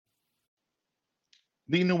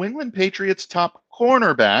The New England Patriots top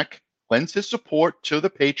cornerback lends his support to the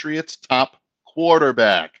Patriots top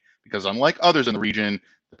quarterback because, unlike others in the region,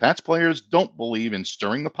 the Pats players don't believe in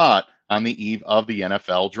stirring the pot on the eve of the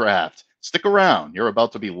NFL draft. Stick around. You're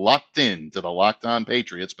about to be locked in to the Locked On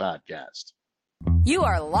Patriots podcast. You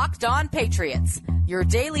are Locked On Patriots, your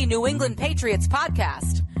daily New England Patriots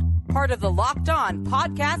podcast. Part of the Locked On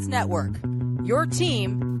Podcast Network, your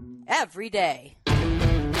team every day.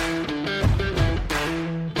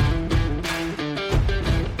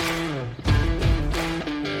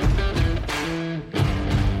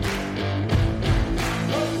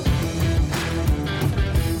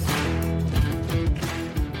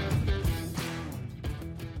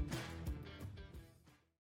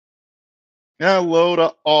 Hello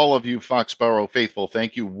to all of you Foxborough faithful.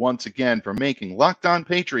 Thank you once again for making Locked On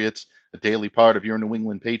Patriots a daily part of your New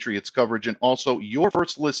England Patriots coverage and also your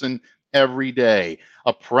first listen every day.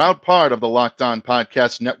 A proud part of the Locked On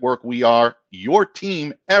Podcast Network. We are your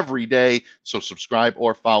team every day. So subscribe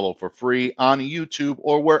or follow for free on YouTube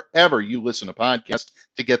or wherever you listen to podcasts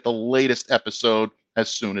to get the latest episode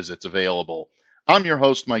as soon as it's available. I'm your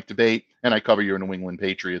host, Mike Debate, and I cover your New England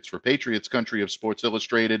Patriots for Patriots Country of Sports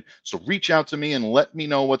Illustrated. So reach out to me and let me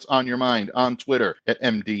know what's on your mind on Twitter at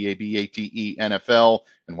MDABATENFL.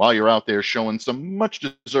 And while you're out there showing some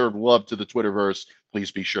much-deserved love to the Twitterverse, please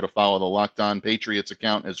be sure to follow the Locked On Patriots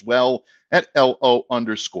account as well at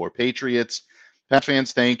LO_Patriots. Pat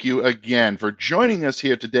fans, thank you again for joining us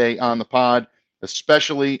here today on the pod.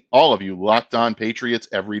 Especially all of you Locked On Patriots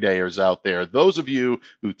everydayers out there. Those of you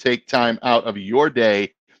who take time out of your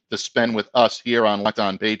day to spend with us here on Locked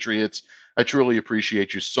On Patriots, I truly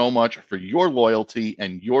appreciate you so much for your loyalty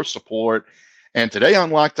and your support. And today on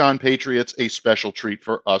Locked On Patriots, a special treat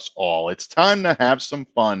for us all. It's time to have some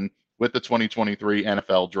fun with the 2023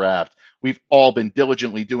 NFL Draft. We've all been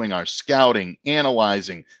diligently doing our scouting,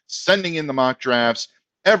 analyzing, sending in the mock drafts,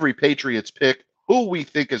 every Patriots pick, who we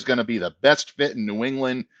think is going to be the best fit in New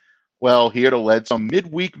England. Well, here to lead some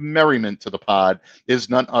midweek merriment to the pod is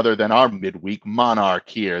none other than our midweek monarch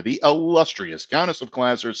here, the illustrious Countess of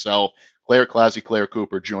Class herself, Claire Classy Claire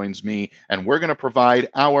Cooper joins me, and we're going to provide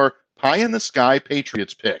our pie-in-the-sky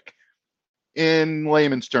Patriots pick. In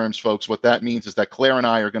layman's terms, folks, what that means is that Claire and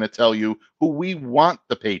I are going to tell you who we want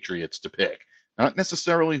the Patriots to pick, not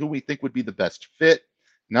necessarily who we think would be the best fit,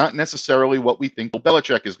 not necessarily what we think Bill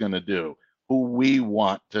Belichick is going to do, who we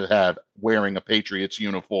want to have wearing a Patriots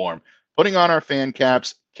uniform, putting on our fan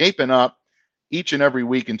caps, caping up each and every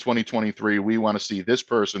week in 2023. We want to see this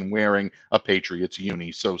person wearing a Patriots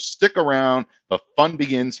uni. So stick around. The fun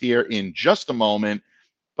begins here in just a moment.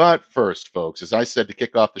 But first, folks, as I said to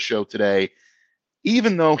kick off the show today,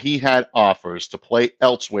 even though he had offers to play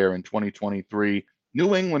elsewhere in 2023,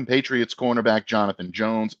 New England Patriots cornerback Jonathan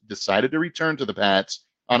Jones decided to return to the Pats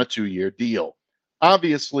on a 2-year deal.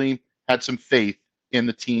 Obviously, had some faith in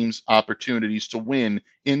the team's opportunities to win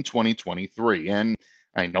in 2023. And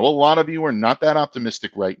I know a lot of you are not that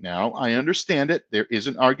optimistic right now. I understand it. There is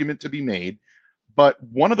an argument to be made. But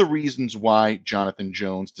one of the reasons why Jonathan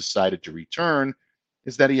Jones decided to return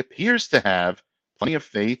is that he appears to have plenty of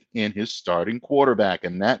faith in his starting quarterback,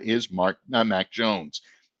 and that is Mac Jones.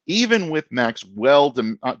 Even with Mac's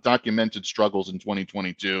well-documented struggles in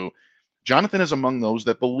 2022, Jonathan is among those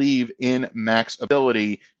that believe in Mac's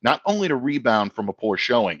ability not only to rebound from a poor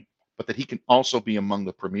showing, but that he can also be among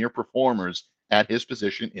the premier performers at his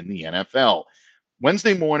position in the NFL.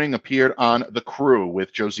 Wednesday morning appeared on The Crew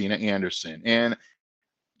with Josina Anderson, and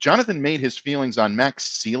Jonathan made his feelings on Mac's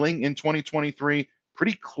ceiling in 2023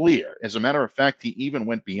 pretty clear. As a matter of fact, he even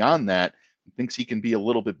went beyond that and thinks he can be a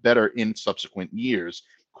little bit better in subsequent years.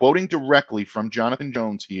 Quoting directly from Jonathan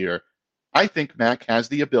Jones here, I think Mac has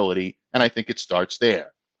the ability, and I think it starts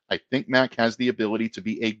there. I think Mac has the ability to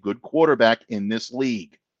be a good quarterback in this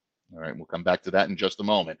league. All right, we'll come back to that in just a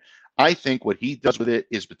moment. I think what he does with it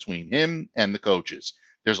is between him and the coaches.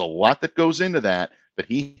 There's a lot that goes into that, but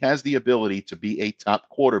he has the ability to be a top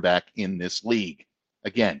quarterback in this league.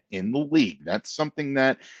 Again, in the league. That's something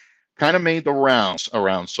that kind of made the rounds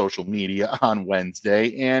around social media on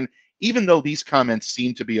Wednesday. And even though these comments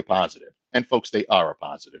seem to be a positive, and folks, they are a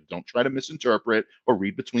positive. Don't try to misinterpret or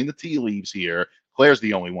read between the tea leaves here. Claire's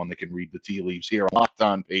the only one that can read the tea leaves here on Locked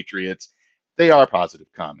On Patriots. They are positive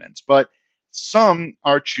comments, but some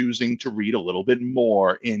are choosing to read a little bit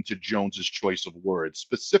more into Jones's choice of words,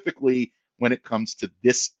 specifically when it comes to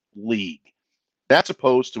this league. That's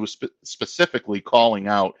opposed to specifically calling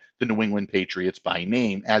out the New England Patriots by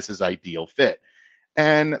name as his ideal fit.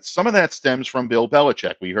 And some of that stems from Bill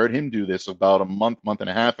Belichick. We heard him do this about a month and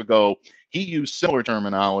a half ago. He used similar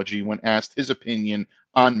terminology when asked his opinion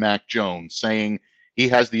on Mac Jones, saying He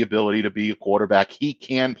has the ability to be a quarterback. He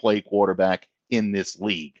can play quarterback in this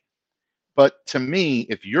league. But to me,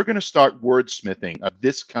 if you're going to start wordsmithing of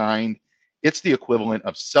this kind, it's the equivalent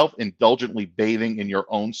of self indulgently bathing in your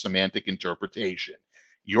own semantic interpretation.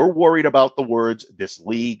 You're worried about the words this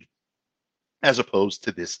league as opposed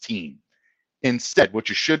to this team. Instead, what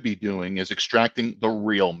you should be doing is extracting the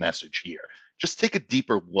real message here. Just take a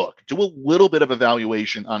deeper look, do a little bit of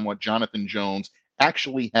evaluation on what Jonathan Jones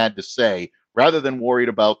actually had to say rather than worried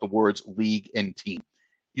about the words league and team.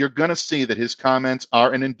 You're going to see that his comments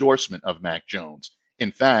are an endorsement of Mac Jones.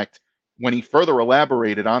 In fact, when he further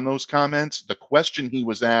elaborated on those comments, the question he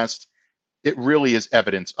was asked, it really is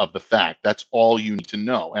evidence of the fact. That's all you need to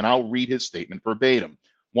know. And I'll read his statement verbatim.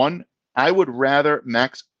 One, I would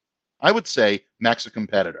say Mac's a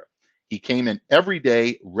competitor. He came in every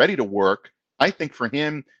day ready to work. I think for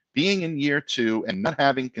him, being in year two and not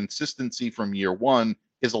having consistency from year one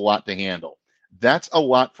is a lot to handle. That's a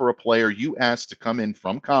lot for a player you asked to come in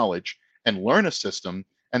from college and learn a system,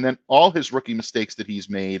 and then all his rookie mistakes that he's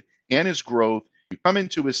made and his growth, you come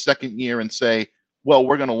into his second year and say, well,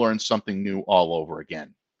 we're going to learn something new all over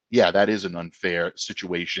again. Yeah, that is an unfair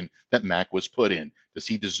situation that Mac was put in. Does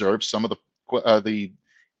he deserve some of the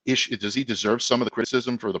issue? Does he deserve some of the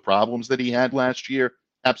criticism for the problems that he had last year?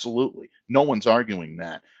 Absolutely. No one's arguing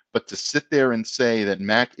that. But to sit there and say that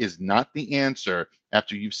Mac is not the answer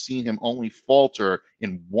after you've seen him only falter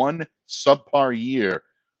in one subpar year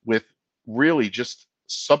with really just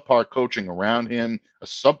subpar coaching around him, a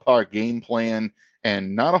subpar game plan,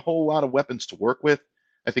 and not a whole lot of weapons to work with,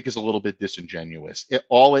 I think is a little bit disingenuous.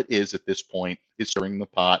 All it is at this point is stirring the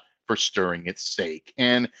pot for stirring its sake.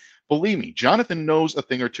 And believe me, Jonathan knows a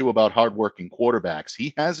thing or two about hardworking quarterbacks.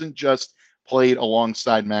 He hasn't just played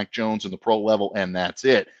alongside Mac Jones in the pro level and that's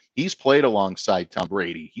it. He's played alongside Tom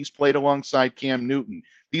Brady. He's played alongside Cam Newton.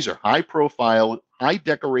 These are high profile, high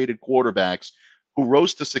decorated quarterbacks who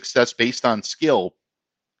rose to success based on skill,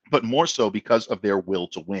 but more so because of their will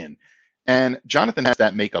to win. And Jonathan has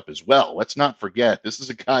that makeup as well. Let's not forget, this is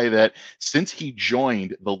a guy that since he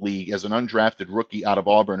joined the league as an undrafted rookie out of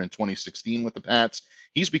Auburn in 2016 with the Pats,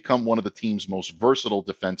 he's become one of the team's most versatile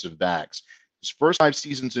defensive backs. His first 5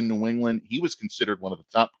 seasons in New England, he was considered one of the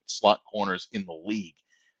top slot corners in the league.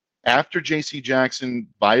 After J.C. Jackson,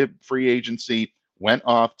 via free agency, went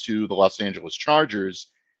off to the Los Angeles Chargers,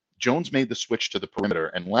 Jones made the switch to the perimeter.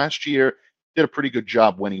 And last year, did a pretty good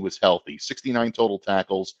job when he was healthy. 69 total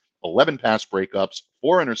tackles, 11 pass breakups,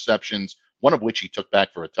 4 interceptions, one of which he took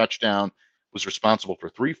back for a touchdown, was responsible for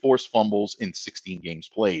 3 forced fumbles in 16 games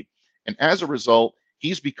played. And as a result,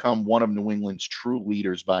 he's become one of New England's true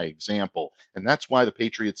leaders by example. And that's why the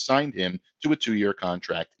Patriots signed him to a 2-year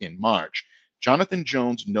contract in March. Jonathan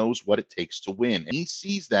Jones knows what it takes to win, and he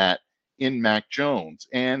sees that in Mac Jones.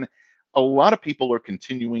 And a lot of people are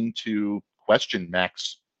continuing to question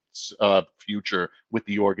Mac's future with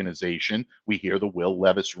the organization. We hear the Will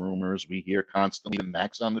Levis rumors. We hear constantly the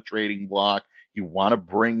Mac's on the trading block. You want to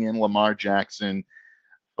bring in Lamar Jackson.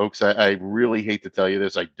 Folks, I really hate to tell you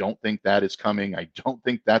this. I don't think that is coming. I don't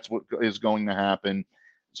think that's what is going to happen.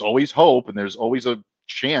 There's always hope, and there's always a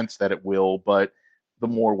chance that it will, but the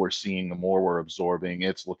more we're seeing, the more we're absorbing,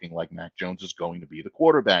 it's looking like Mac Jones is going to be the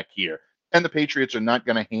quarterback here. And the Patriots are not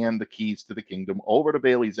going to hand the keys to the kingdom over to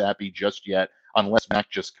Bailey Zappi just yet, unless Mac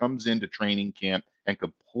just comes into training camp and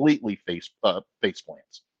completely face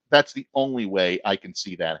plants. That's the only way I can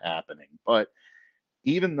see that happening. But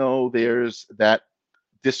even though there's that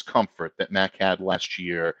discomfort that Mac had last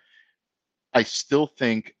year, I still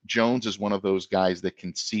think Jones is one of those guys that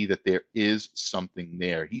can see that there is something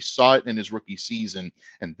there. He saw it in his rookie season,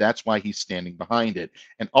 and that's why he's standing behind it.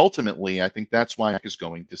 And ultimately, I think that's why Mac is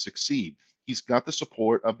going to succeed. He's got the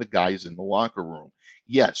support of the guys in the locker room.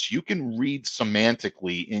 Yes, you can read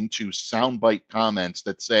semantically into soundbite comments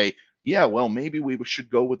that say, yeah, well, maybe we should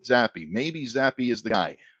go with Zappi. Maybe Zappi is the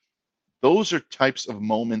guy. Those are types of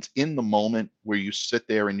moments in the moment where you sit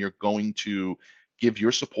there and you're going to give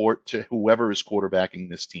your support to whoever is quarterbacking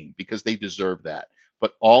this team because they deserve that.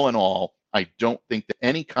 But all in all, I don't think that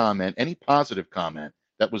any comment, any positive comment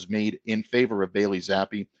that was made in favor of Bailey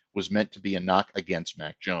Zappi was meant to be a knock against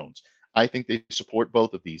Mac Jones. I think they support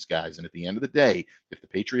both of these guys. And at the end of the day, if the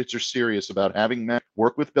Patriots are serious about having Mac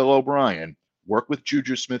work with Bill O'Brien, work with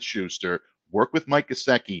Juju Smith-Schuster, work with Mike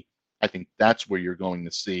Gesicki, I think that's where you're going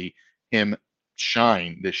to see him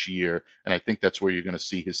shine this year. And I think that's where you're going to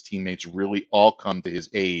see his teammates really all come to his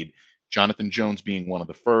aid. Jonathan Jones being one of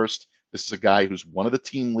the first. This is a guy who's one of the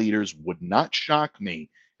team leaders. Would not shock me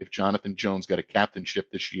if Jonathan Jones got a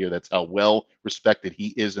captainship this year. That's how well respected he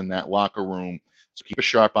is in that locker room. So keep a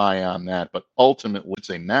sharp eye on that. But ultimately, I'd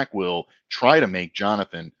say Mac will try to make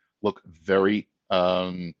Jonathan look very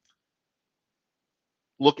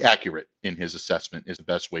look accurate in his assessment is the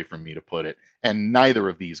best way for me to put it. And neither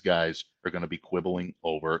of these guys are going to be quibbling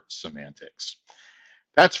over semantics.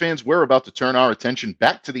 Pats fans, we're about to turn our attention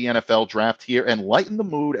back to the NFL draft here and lighten the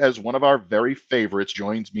mood as one of our very favorites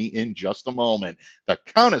joins me in just a moment. The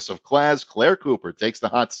Countess of Class, Claire Cooper, takes the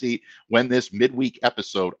hot seat when this midweek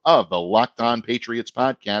episode of the Locked On Patriots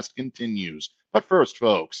podcast continues. But first,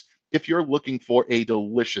 folks, if you're looking for a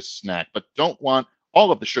delicious snack but don't want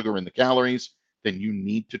all of the sugar and the calories, then you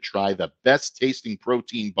need to try the best tasting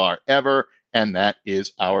protein bar ever, and that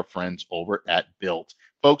is our friends over at Built.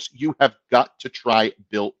 Folks, you have got to try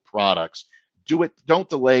Built products. Do it. Don't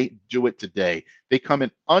delay. Do it today. They come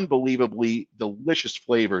in unbelievably delicious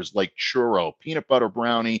flavors like churro, peanut butter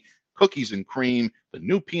brownie, cookies and cream. The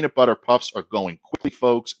new peanut butter puffs are going quickly,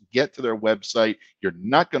 folks. Get to their website. You're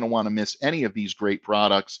not going to want to miss any of these great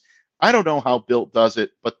products. I don't know how Built does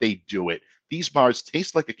it, but they do it. These bars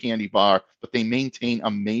taste like a candy bar, but they maintain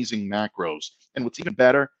amazing macros. And what's even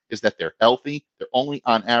better is that they're healthy. They're only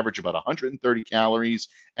on average about 130 calories.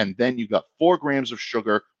 And then you got 4 grams of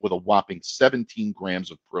sugar with a whopping 17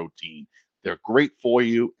 grams of protein. They're great for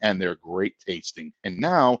you and they're great tasting. And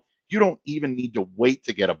now you don't even need to wait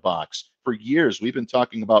to get a box. For years, we've been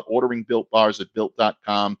talking about ordering Built bars at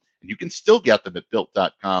Built.com, and you can still get them at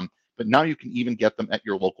Built.com. But now you can even get them at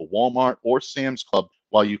your local Walmart or Sam's Club,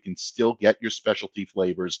 while you can still get your specialty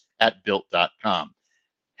flavors at Built.com.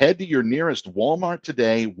 Head to your nearest Walmart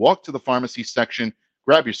today, walk to the pharmacy section,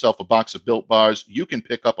 grab yourself a box of Built bars. You can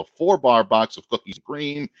pick up a 4-bar box of cookies and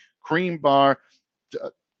cream, cream bar,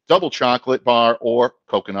 double chocolate bar, or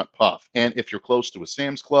coconut puff. And if you're close to a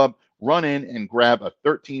Sam's Club, run in and grab a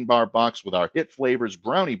 13-bar box with our hit flavors,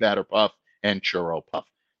 brownie batter puff and churro puff.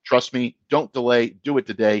 Trust me, don't delay, do it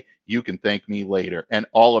today. You can thank me later. And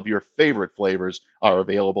all of your favorite flavors are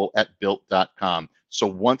available at Built.com. So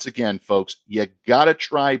once again, folks, you got to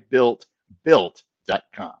try Built,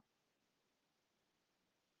 Built.com.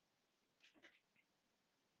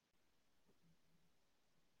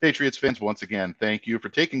 Patriots fans, once again, thank you for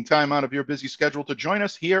taking time out of your busy schedule to join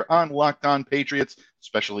us here on Locked On Patriots,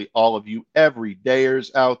 especially all of you everydayers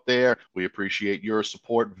out there. We appreciate your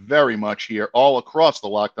support very much here all across the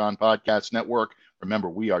Locked On Podcast Network. Remember,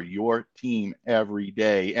 we are your team every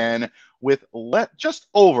day. And with just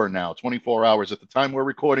over now 24 hours at the time we're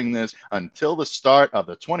recording this until the start of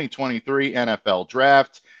the 2023 NFL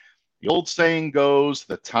Draft, the old saying goes,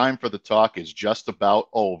 the time for the talk is just about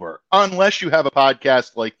over. Unless you have a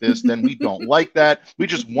podcast like this, then we don't like that. We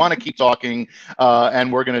just want to keep talking,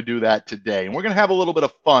 and we're going to do that today. And we're going to have a little bit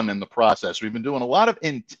of fun in the process. We've been doing a lot of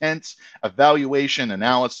intense evaluation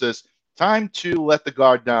analysis. Time to let the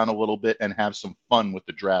guard down a little bit and have some fun with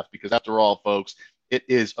the draft, because after all, folks, it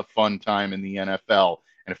is a fun time in the NFL.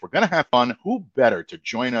 And if we're going to have fun, who better to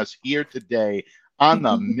join us here today on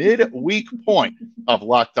the midweek point of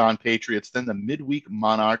Locked On Patriots than the midweek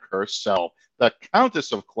monarch herself, the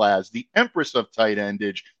Countess of Class, the Empress of Tight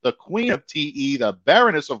Endage, the Queen of TE, the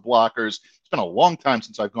Baroness of Blockers. It's been a long time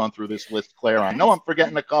since I've gone through this list, Claire. I know I'm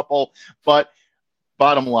forgetting a couple, but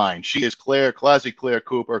bottom line, she is Claire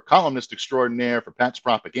Cooper, columnist extraordinaire for Pat's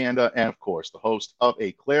Propaganda, and of course, the host of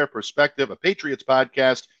A Claire Perspective, a Patriots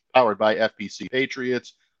podcast powered by FPC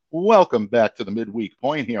Patriots. Welcome back to the midweek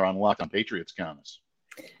point here on Locked On Patriots, Countess.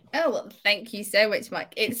 Oh, well, thank you so much,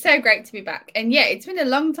 Mike. It's so great to be back. And yeah, it's been a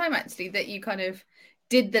long time actually that you kind of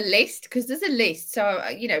did the list, because there's a list. So,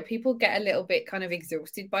 people get a little bit kind of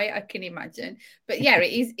exhausted by it, I can imagine. But yeah,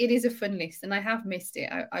 it is a fun list, and I have missed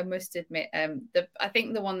it. I must admit. I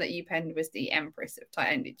think the one that you penned was the Empress of Tight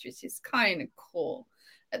Endage, which is kind of cool.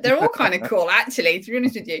 They're all kind of cool, actually, to be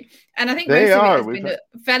honest with you. And I think most of it has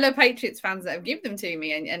been fellow Patriots fans that have given them to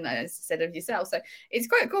me, and as I said of yourself. So it's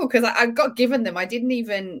quite cool, because I got given them. I didn't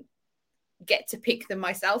even get to pick them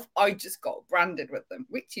myself. I just got branded with them,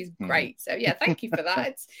 which is great. So yeah, thank you for that.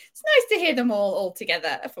 It's nice to hear them all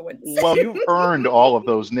together for once. Well, you've earned all of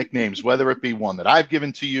those nicknames, whether it be one that I've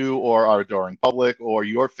given to you or our adoring public or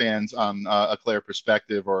your fans on A Claire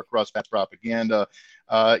Perspective or across Pat's Propaganda.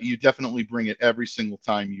 You definitely bring it every single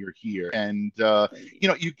time you're here. And,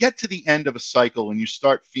 you get to the end of a cycle and you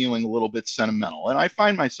start feeling a little bit sentimental. And I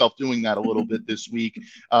find myself doing that a little bit this week,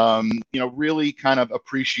 really kind of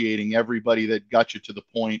appreciating everybody that got you to the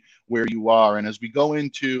point where you are. And as we go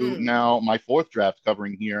into now my fourth draft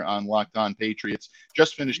covering here on Locked On Patriots,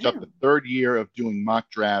 just finished up the third year of doing mock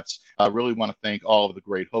drafts. I really want to thank all of the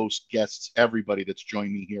great hosts, guests, everybody that's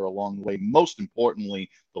joined me here along the way. Most importantly,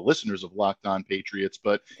 the listeners of Locked On Patriots,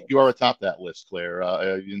 but you are atop that list, Claire,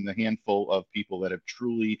 in the handful of people that have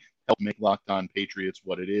truly helped make Locked On Patriots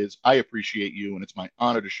what it is. I appreciate you, and it's my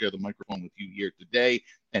honor to share the microphone with you here today.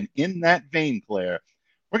 And in that vein, Claire,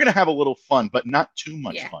 we're going to have a little fun, but not too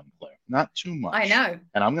much fun, Claire. Not too much. I know.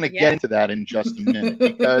 And I'm going to get into that in just a minute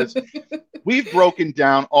because we've broken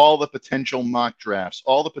down all the potential mock drafts,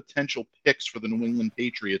 all the potential picks for the New England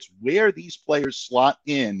Patriots, where these players slot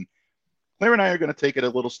in. Claire and I are going to take it a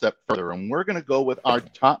little step further, and we're going to go with our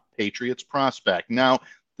top Patriots prospect. Now,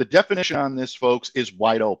 the definition on this, folks, is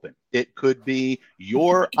wide open. It could be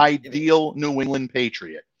your ideal New England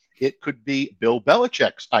Patriot. It could be Bill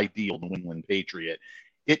Belichick's ideal New England Patriot.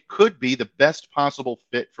 It could be the best possible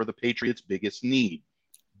fit for the Patriots' biggest need.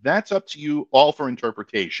 That's up to you all for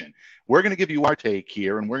interpretation. We're going to give you our take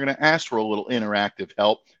here, and we're going to ask for a little interactive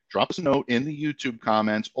help. Drop us a note in the YouTube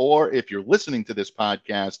comments, or if you're listening to this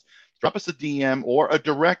podcast, drop us a DM or a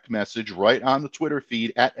direct message right on the Twitter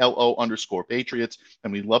feed at @LO_Patriots,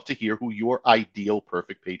 and we'd love to hear who your ideal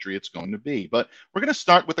perfect Patriot's going to be. But we're going to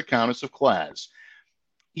start with the Countess of Class.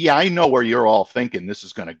 Yeah, I know where you're all thinking this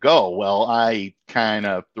is going to go. Well, I kind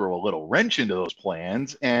of threw a little wrench into those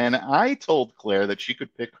plans, and I told Claire that she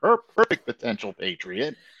could pick her perfect potential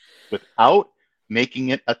Patriot without making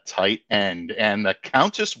it a tight end, and the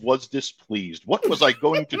Countess was displeased. What was I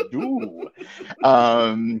going to do?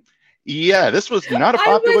 Yeah, this was not a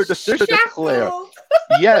popular decision to Claire.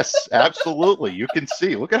 Yes, absolutely. You can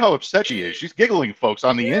see. Look at how upset she is. She's giggling, folks,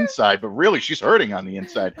 on the inside, but really she's hurting on the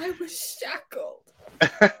inside. I was shackled.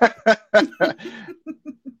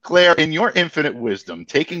 Claire, in your infinite wisdom,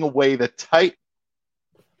 taking away the tight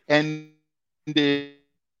ended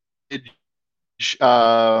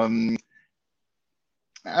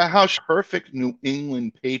how perfect New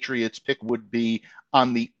England Patriots pick would be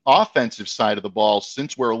on the offensive side of the ball,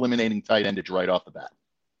 since we're eliminating tight endage right off the bat.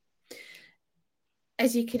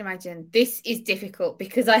 As you can imagine, this is difficult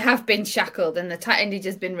because I have been shackled and the tight endage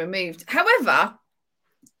has been removed. However,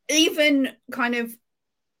 even kind of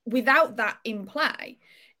without that in play,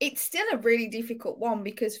 it's still a really difficult one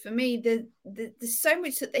because for me, there's so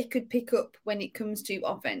much that they could pick up when it comes to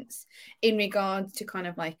offense in regards to kind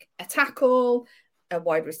of like a tackle, a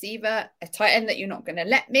wide receiver, a tight end that you're not going to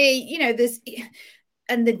let me,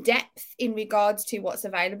 and the depth in regards to what's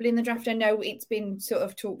available in the draft. I know it's been sort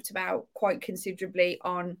of talked about quite considerably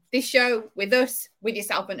on this show with us, with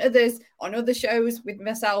yourself and others, on other shows with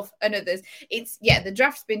myself and others. The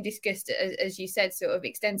draft's been discussed, as you said, sort of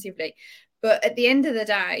extensively. But at the end of the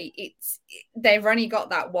day, they've only got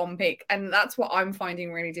that one pick. And that's what I'm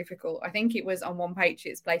finding really difficult. I think it was on One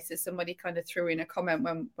Patriots Places, somebody kind of threw in a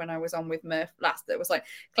comment when I was on with Murph last that was like,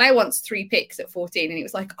 Claire wants 3 picks at 14. And it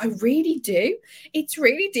was like, I really do. It's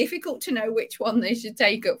really difficult to know which one they should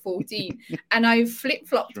take at 14. And I've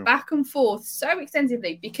flip-flopped back and forth so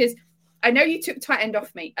extensively because I know you took tight end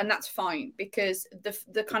off me, and that's fine because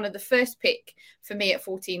the kind of the first pick for me at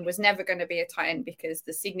 14 was never going to be a tight end because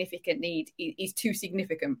the significant need is too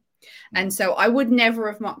significant. And so I would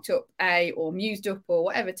never have mocked up or mused up or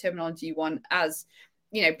whatever terminology you want as,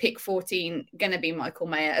 pick 14 going to be Michael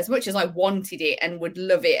Mayer, as much as I wanted it and would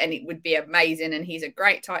love it and it would be amazing and he's a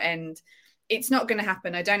great tight end. It's not going to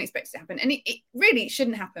happen. I don't expect it to happen. And it really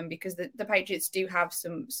shouldn't happen because the Patriots do have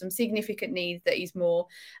some significant needs that is more.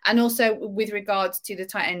 And also with regards to the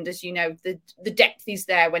tight end, as you know, the depth is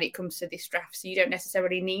there when it comes to this draft. So you don't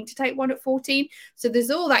necessarily need to take one at 14. So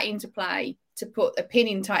there's all that interplay to put a pin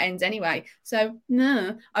in tight ends anyway. So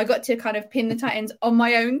no, I got to kind of pin the tight ends on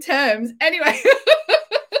my own terms anyway.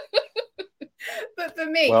 But for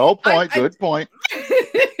me... Well, good point.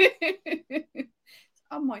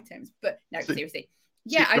 On my terms, but no, seriously.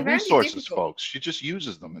 The resources, folks. She just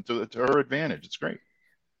uses them to her advantage. It's great.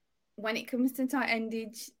 When it comes to tight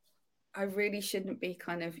endage, I really shouldn't be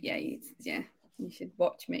kind of, you should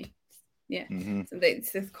watch me. Yeah. Mm-hmm. So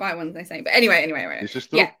it's the quiet ones they say. But anyway. It's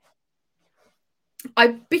just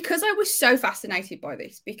because I was so fascinated by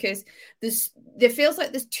this, because there feels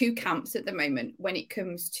like there's 2 camps at the moment when it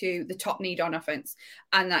comes to the top need on offense.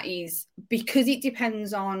 And that is because it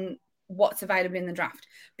depends on what's available in the draft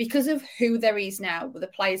because of who there is now, the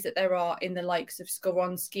players that there are in the likes of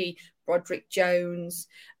Skoronski, Broderick Jones,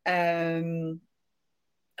 what's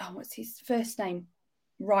his first name?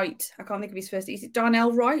 Wright. I can't think of his first. Is it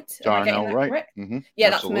Darnell Wright? Darnell Wright. Mm-hmm.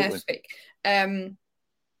 Yeah, absolutely. That's Murph's pick.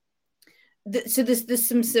 So there's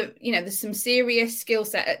some, there's some serious skill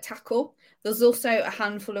set at tackle There's also a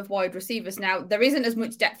handful of wide receivers. Now, there isn't as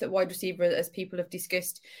much depth at wide receiver as people have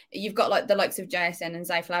discussed. You've got like the likes of JSN and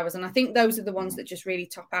Zay Flowers, and I think those are the ones that just really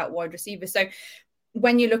top out wide receivers. So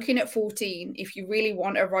when you're looking at 14, if you really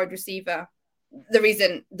want a wide receiver, there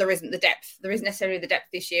isn't the depth. There isn't necessarily the depth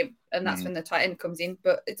this year, and that's when the tight end comes in.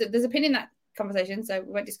 But there's a pin in that conversation, so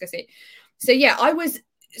we won't discuss it. So yeah, I was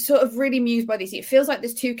sort of really amused by this. It feels like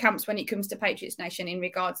there's two camps when it comes to Patriots Nation in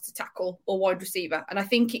regards to tackle or wide receiver, and I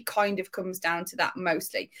think it kind of comes down to that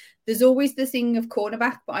mostly. There's always the thing of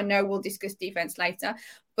cornerback, but I know we'll discuss defense later.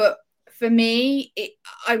 But for me,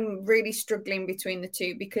 I'm really struggling between the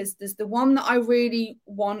two, because there's the one that I really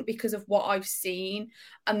want because of what I've seen,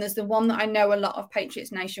 and there's the one that I know a lot of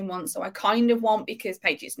Patriots Nation want. So I kind of want because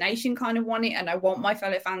Patriots Nation kind of want it, and I want my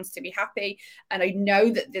fellow fans to be happy. And I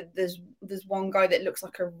know that there's one guy that looks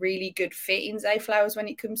like a really good fit in Zay Flowers when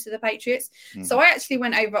it comes to the Patriots. So I actually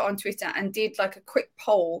went over on Twitter and did like a quick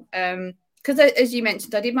poll. Because as you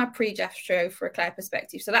mentioned, I did my pre-draft show for a Clear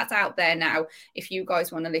Perspective. So that's out there now if you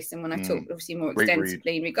guys want to listen when I talk obviously more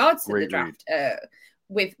extensively in regards to the draft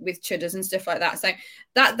with Chudders and stuff like that. So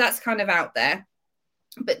that's kind of out there.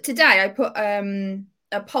 But today I put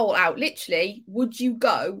a poll out, literally, would you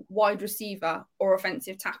go wide receiver or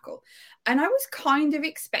offensive tackle? And I was kind of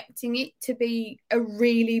expecting it to be a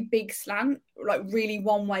really big slant, like really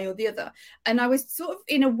one way or the other. And I was sort of,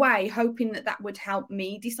 in a way, hoping that would help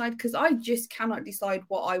me decide, because I just cannot decide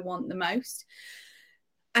what I want the most.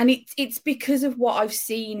 And it's because of what I've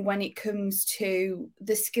seen when it comes to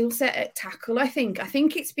the skill set at tackle. I think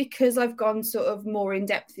it's because I've gone sort of more in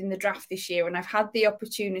depth in the draft this year, and I've had the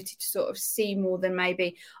opportunity to sort of see more than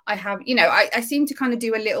maybe I have. You know, I seem to kind of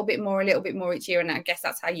do a little bit more each year, and I guess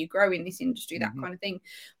that's how you grow in this industry, that kind of thing.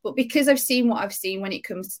 But because I've seen what I've seen when it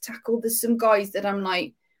comes to tackle, there's some guys that I'm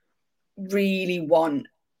like really want,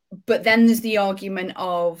 but then there's the argument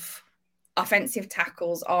of offensive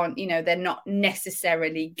tackles aren't, they're not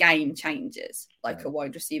necessarily game changers like a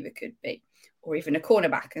wide receiver could be, or even a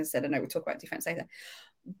cornerback. Instead, I know we'll talk about defense later,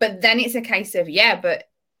 but then it's a case of, but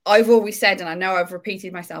I've always said, and I know I've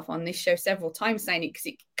repeated myself on this show several times saying it, because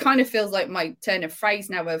it kind of feels like my turn of phrase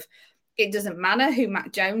now of, it doesn't matter who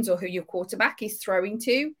Mac Jones or who your quarterback is throwing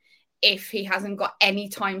to if he hasn't got any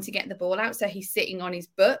time to get the ball out, so he's sitting on his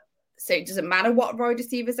butt. So it doesn't matter what wide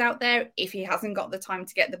receivers out there if he hasn't got the time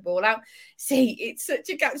to get the ball out. See, it's such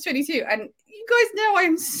a catch-22. And you guys know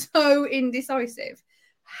I'm so indecisive.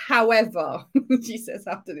 However, she says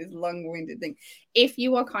after this long-winded thing, if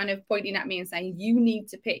you are kind of pointing at me and saying you need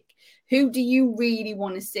to pick, who do you really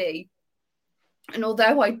want to see? And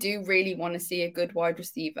although I do really want to see a good wide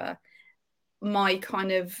receiver, my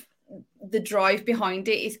kind of the drive behind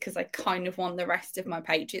it is because I kind of want the rest of my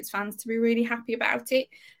Patriots fans to be really happy about it.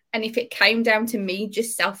 And if it came down to me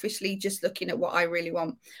just selfishly, just looking at what I really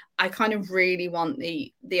want, I kind of really want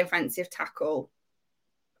the offensive tackle.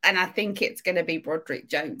 And I think it's going to be Broderick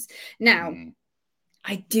Jones. Now,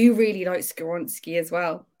 I do really like Skoronski as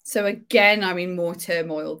well. So again, I'm in more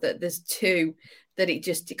turmoil that there's two that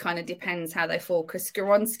it kind of depends how they fall. Because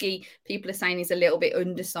Skoronski, people are saying he's a little bit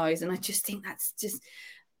undersized. And I just think that's just...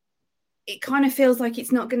 it kind of feels like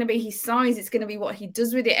it's not going to be his size. It's going to be what he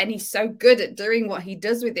does with it. And he's so good at doing what he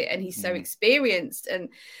does with it. And he's so experienced. And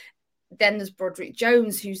then there's Broderick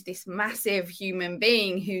Jones, who's this massive human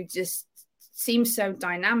being who just seems so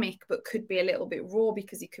dynamic, but could be a little bit raw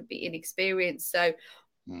because he could be inexperienced. So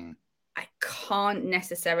I can't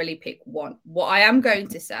necessarily pick one. What I am going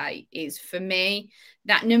to say is, for me,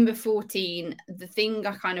 that number 14, the thing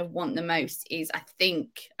I kind of want the most is, I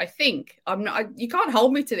think I'm not, you can't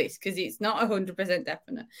hold me to this because it's not 100%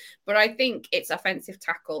 definite, but I think it's offensive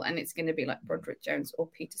tackle, and it's going to be like Broderick Jones or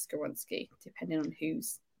Peter Skoronski, depending on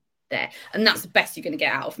who's there. And that's the best you're going to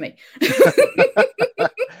get out of me.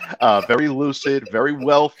 Very lucid, very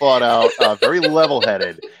well thought out, very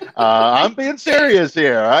level-headed. I'm being serious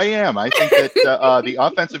here. I am. I think that the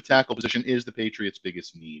offensive tackle position is the Patriots'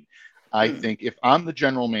 biggest need. I think if I'm the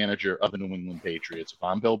general manager of the New England Patriots, if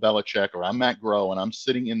I'm Bill Belichick or I'm Matt Groh and I'm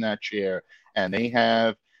sitting in that chair and they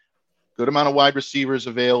have good amount of wide receivers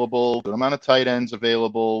available, good amount of tight ends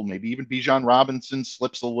available, maybe even Bijan Robinson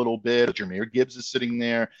slips a little bit, Jahmyr Gibbs is sitting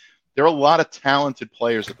there. There are a lot of talented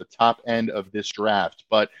players at the top end of this draft,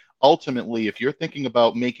 but ultimately, if you're thinking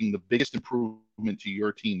about making the biggest improvement to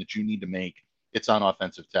your team that you need to make, it's on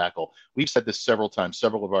offensive tackle. We've said this several times,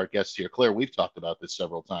 several of our guests here. Claire, we've talked about this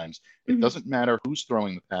several times. It doesn't matter who's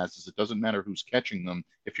throwing the passes. It doesn't matter who's catching them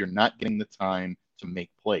if you're not getting the time to make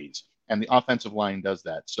plays. And the offensive line does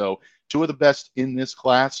that. So two of the best in this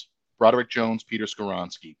class, Broderick Jones, Peter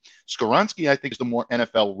Skoronski. Skoronski, I think, is the more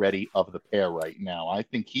NFL ready of the pair right now. I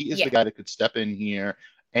think he is the guy that could step in here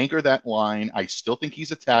anchor that line. I still think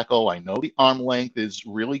he's a tackle. I know the arm length is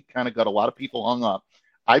really kind of got a lot of people hung up.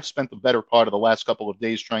 I've spent the better part of the last couple of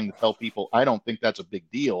days trying to tell people I don't think that's a big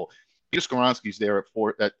deal. Peter Skoronski's there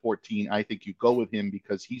at 14. I think you go with him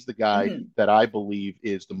because he's the guy that I believe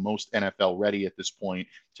is the most NFL ready at this point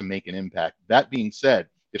to make an impact. That being said,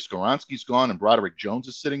 if Skoronski's gone and Broderick Jones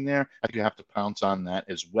is sitting there, I think you have to pounce on that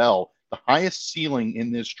as well. The highest ceiling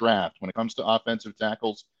in this draft when it comes to offensive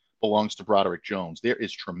tackles belongs to Broderick Jones. There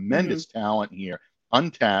is tremendous talent here,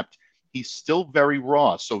 untapped. He's still very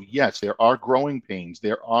raw. So, yes, there are growing pains.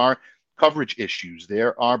 There are coverage issues.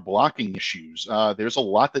 There are blocking issues. There's a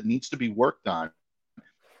lot that needs to be worked on.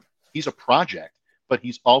 He's a project, but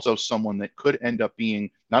he's also someone that could end up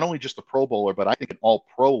being not only just a Pro Bowler, but I think an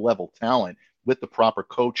all-pro level talent with the proper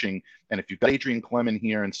coaching. And if you've got Adrian Clement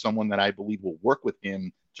here and someone that I believe will work with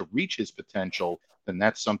him to reach his potential, then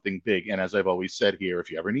that's something big. And as I've always said here,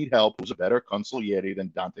 if you ever need help, who's a better consigliere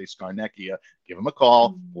than Dante Scarnecchia, give him a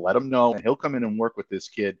call, let him know, and he'll come in and work with this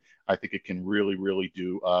kid. I think it can really, really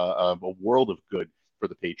do a world of good for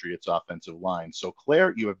the Patriots offensive line. So,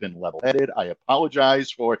 Claire, you have been level-headed. I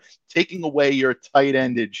apologize for taking away your tight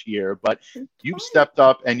endage here, but you've stepped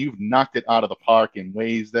up and you've knocked it out of the park in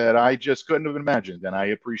ways that I just couldn't have imagined, and I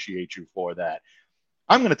appreciate you for that.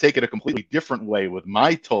 I'm going to take it a completely different way with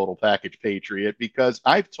my total package Patriot because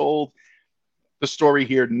I've told the story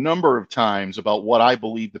here a number of times about what I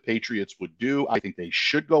believe the Patriots would do. I think they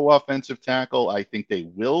should go offensive tackle. I think they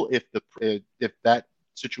will if that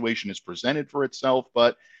situation is presented for itself.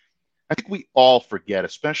 But I think we all forget,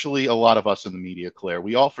 especially a lot of us in the media, Claire,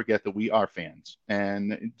 we all forget that we are fans.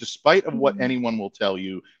 And despite of what anyone will tell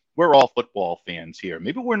you, we're all football fans here.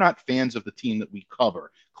 Maybe we're not fans of the team that we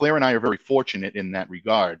cover. Claire and I are very fortunate in that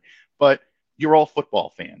regard, but you're all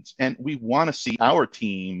football fans. And we want to see our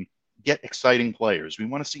team get exciting players. We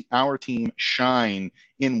want to see our team shine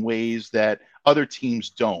in ways that other teams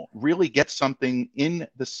don't. Really get something in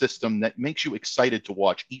the system that makes you excited to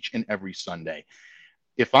watch each and every Sunday.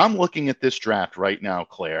 If I'm looking at this draft right now,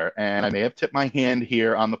 Claire, and I may have tipped my hand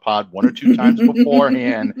here on the pod one or two times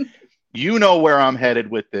beforehand, you know where I'm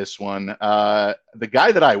headed with this one. The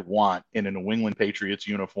guy that I want in a New England Patriots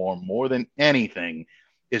uniform more than anything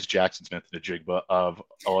is Jackson Smith-Njigba of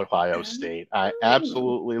Ohio State. I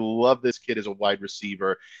absolutely love this kid as a wide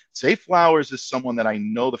receiver. Zay Flowers is someone that I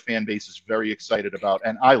know the fan base is very excited about,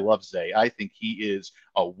 and I love Zay. I think he is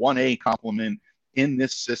a 1A compliment in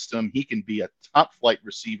this system. He can be a top-flight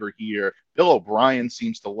receiver here. Bill O'Brien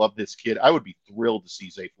seems to love this kid. I would be thrilled to see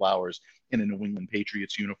Zay Flowers in a New England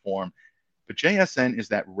Patriots uniform. But JSN is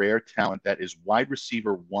that rare talent that is wide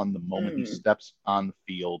receiver one the moment he steps on the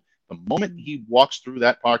field. The moment he walks through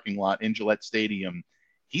that parking lot in Gillette Stadium,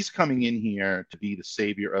 he's coming in here to be the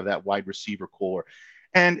savior of that wide receiver core.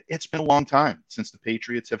 And it's been a long time since the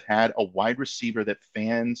Patriots have had a wide receiver that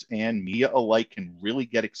fans and media alike can really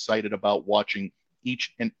get excited about watching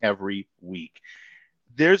each and every week.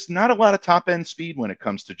 There's not a lot of top-end speed when it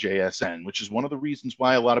comes to JSN, which is one of the reasons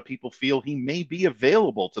why a lot of people feel he may be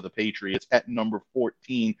available to the Patriots at number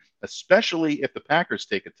 14, especially if the Packers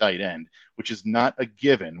take a tight end, which is not a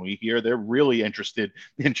given. We hear they're really interested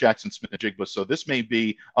in Jackson Smith-Njigba, so this may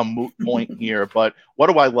be a moot point here. But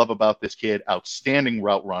what do I love about this kid? Outstanding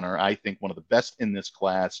route runner. I think one of the best in this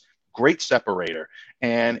class. Great separator.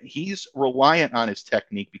 And he's reliant on his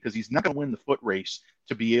technique because he's not going to win the foot race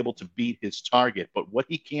to be able to beat his target. But what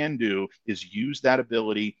he can do is use that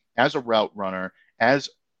ability as a route runner, as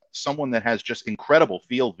someone that has just incredible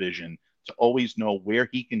field vision to always know where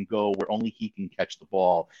he can go, where only he can catch the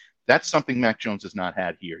ball. That's something Mac Jones has not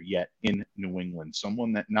had here yet in New England.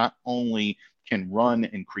 Someone that not only can run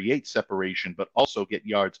and create separation, but also get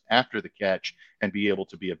yards after the catch and be able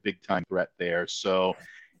to be a big-time threat there. So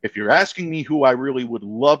if you're asking me who I really would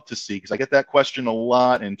love to see, because I get that question a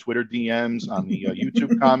lot in Twitter DMs, on the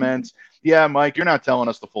YouTube comments. Yeah, Mike, you're not telling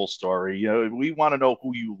us the full story. You know, we want to know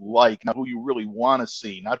who you like, not who you really want to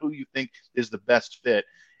see, not who you think is the best fit.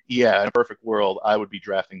 Yeah, in a perfect world, I would be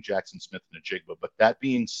drafting Jackson Smith-Njigba. But that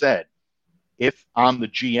being said, if I'm the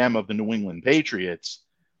GM of the New England Patriots,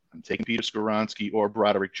 I'm taking Peter Skoronski or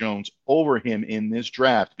Broderick Jones over him in this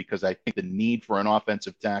draft because I think the need for an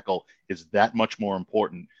offensive tackle is that much more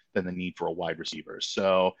important than the need for a wide receiver.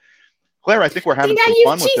 So, Claire, I think we're having some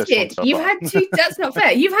fun with this one so You've far. had two. That's not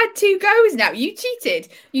fair. You've had two goes now. You cheated.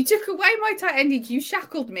 You took away my tight endage. You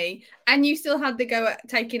shackled me, and you still had the go at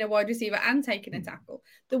taking a wide receiver and taking a tackle.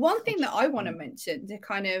 The one thing that I want to mention to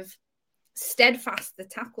kind of steadfast the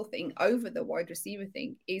tackle thing over the wide receiver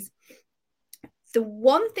thing is the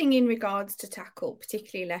one thing in regards to tackle,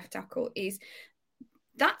 particularly left tackle, is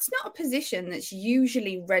that's not a position that's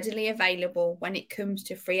usually readily available when it comes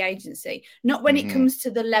to free agency, not when it comes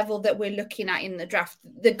to the level that we're looking at in the draft,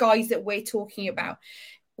 the guys that we're talking about.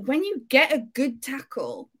 When you get a good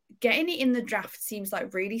tackle, getting it in the draft seems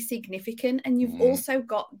like really significant. And you've also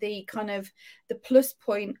got the kind of the plus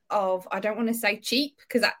point of, I don't want to say cheap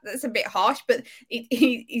because that's a bit harsh, but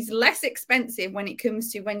he's less expensive when it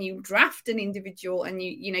comes to when you draft an individual and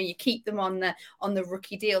you keep them on the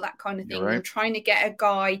rookie deal, that kind of thing. Right. And trying to get a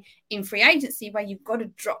guy in free agency where you've got to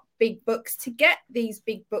drop big bucks to get these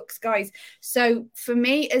big bucks guys. So for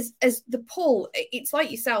me, as the pull, it's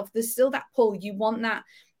like yourself, there's still that pull. You want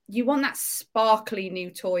that sparkly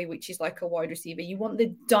new toy, which is like a wide receiver. You want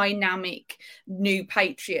the dynamic new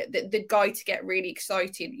Patriot, the guy to get really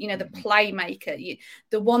excited, the playmaker,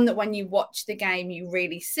 the one that when you watch the game, you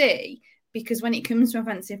really see. Because when it comes to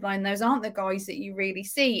offensive line, those aren't the guys that you really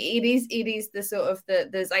see. It is the sort of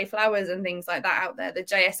the Zay Flowers and things like that out there. The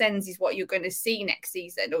JSNs is what you're going to see next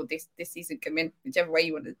season, or this season coming, whichever way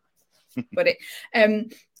you want to put it.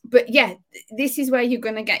 But yeah, this is where you're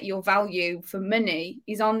going to get your value for money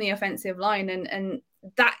is on the offensive line. And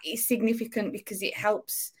that is significant because it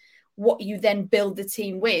helps what you then build the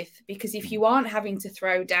team with. Because if you aren't having to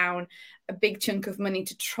throw down a big chunk of money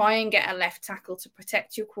to try and get a left tackle to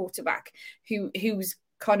protect your quarterback who's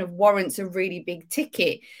kind of warrants a really big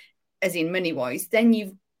ticket, as in money wise, then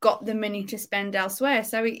you've got the money to spend elsewhere.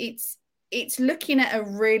 So it's looking at a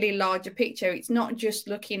really larger picture. It's not just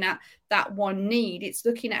looking at that one need. It's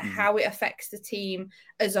looking at how it affects the team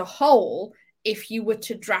as a whole. If you were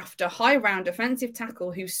to draft a high round offensive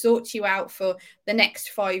tackle who sorts you out for the next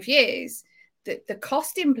 5 years, the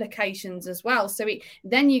cost implications as well. So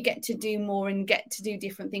then you get to do more and get to do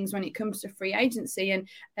different things when it comes to free agency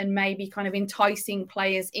and maybe kind of enticing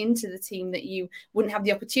players into the team that you wouldn't have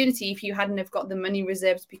the opportunity if you hadn't have got the money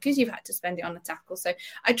reserves because you've had to spend it on a tackle. So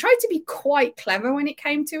I tried to be quite clever when it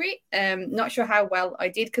came to it. Not sure how well I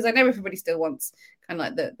did because I know everybody still wants kind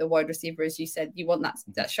of like the wide receiver, as you said. You want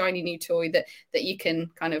that shiny new toy that you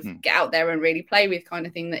can kind of get out there and really play with, kind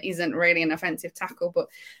of thing that isn't really an offensive tackle. But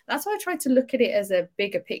that's why I tried to look at it as a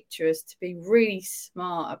bigger picture, as to be really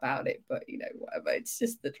smart about it. But whatever, it's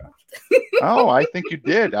just the draft. Oh, I think you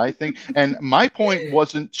did. And my point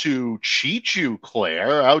wasn't to cheat you,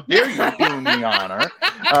 Claire. How dare you do me honor?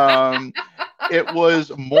 It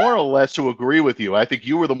was more or less to agree with you. I think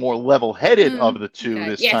you were the more level-headed of the two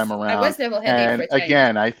this time around. I was level-headed. And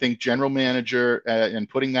again, I think general manager and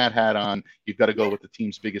putting that hat on, you've got to go with the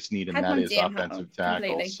team's biggest need, and that is offensive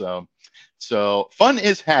tackle. So fun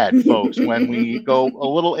is had, folks, when we go a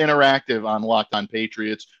little interactive on Locked On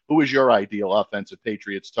Patriots. Who is your ideal offensive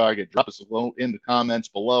Patriots target? Drop us in the comments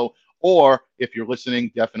below. Or if you're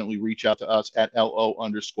listening, definitely reach out to us at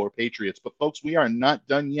LO_Patriots. But folks, we are not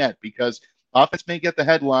done yet because offense may get the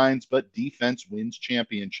headlines, but defense wins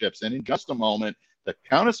championships. And in just a moment, the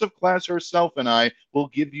Countess of Class herself and I will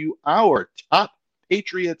give you our top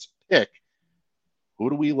Patriots pick. Who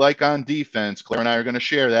do we like on defense? Claire and I are going to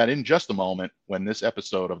share that in just a moment when this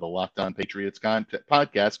episode of the Locked On Patriots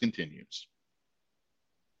podcast continues.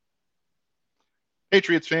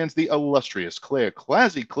 Patriots fans, the illustrious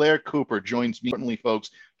Classy Claire Cooper joins me. Certainly,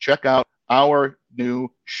 folks, check out our new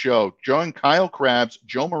show. Join Kyle Krabs,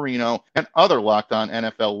 Joe Marino, and other Locked On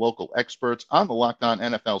NFL local experts on the Locked On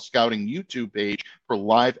NFL Scouting YouTube page for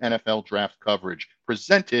live NFL draft coverage,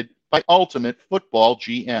 presented by Ultimate Football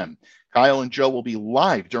GM. Kyle and Joe will be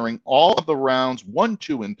live during all of the rounds 1,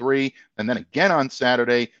 2, and 3, and then again on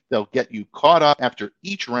Saturday. They'll get you caught up after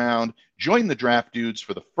each round. Join the draft dudes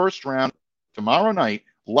for the first round tomorrow night,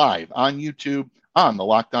 live on YouTube on the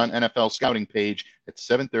Locked On NFL Scouting page at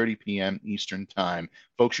 7:30 p.m. Eastern Time.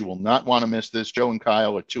 Folks, you will not want to miss this. Joe and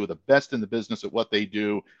Kyle are two of the best in the business at what they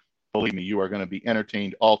do. Believe me, you are going to be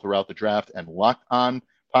entertained all throughout the draft, and Locked On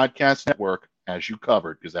Podcast Network as you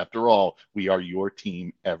covered, because after all, we are your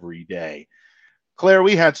team every day. Claire,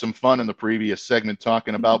 we had some fun in the previous segment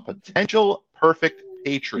talking about potential perfect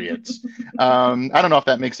Patriots. I don't know if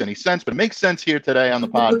that makes any sense, but it makes sense here today on the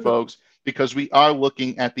pod, folks, because we are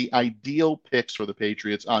looking at the ideal picks for the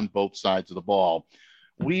Patriots on both sides of the ball.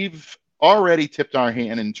 We've already tipped our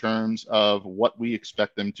hand in terms of what we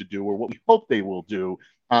expect them to do or what we hope they will do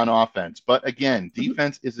on offense. But again,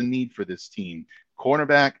 defense is a need for this team.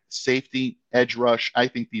 Cornerback, safety, edge rush, I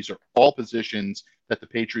think these are all positions that the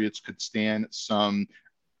Patriots could stand some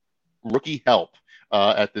rookie help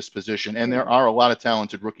at this position. And there are a lot of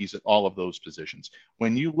talented rookies at all of those positions.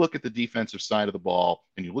 When you look at the defensive side of the ball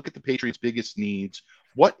and you look at the Patriots' biggest needs,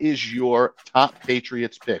 what is your top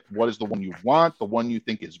Patriots pick? What is the one you want, the one you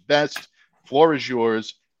think is best? Floor is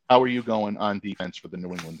yours. How are you going on defense for the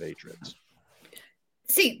New England Patriots?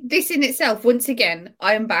 See, this in itself, once again,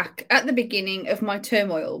 I am back at the beginning of my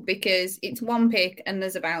turmoil because it's one pick and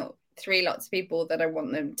there's about three lots of people that I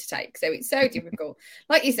want them to take. So it's so difficult.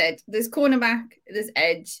 Like you said, there's cornerback, there's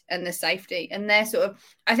edge, and there's safety. And they're sort of,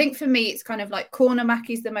 I think for me, it's kind of like cornerback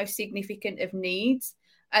is the most significant of needs.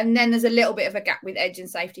 And then there's a little bit of a gap with edge and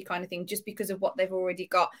safety kind of thing, just because of what they've already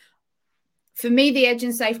got. For me, the edge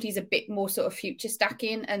and safety is a bit more sort of future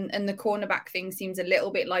stacking, and the cornerback thing seems a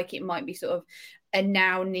little bit like it might be sort of a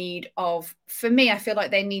now need of, for me, I feel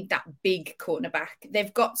like they need that big cornerback.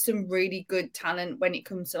 They've got some really good talent when it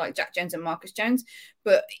comes to like Jack Jones and Marcus Jones,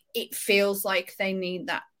 but it feels like they need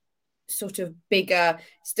that sort of bigger,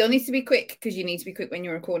 still needs to be quick because you need to be quick when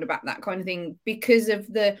you're a quarterback, that kind of thing, because of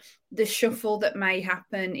the shuffle that may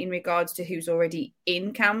happen in regards to who's already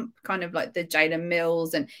in camp, kind of like the Jalen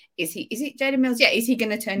Mills. And is it Jalen Mills? Yeah. Is he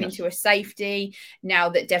going to turn into a safety now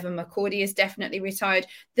that Devin McCourty is definitely retired?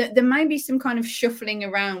 There may be some kind of shuffling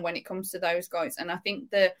around when it comes to those guys. And I think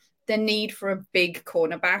the need for a big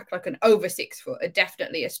cornerback, like an over 6 foot,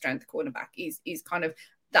 definitely a strength cornerback is kind of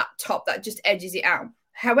that top that just edges it out.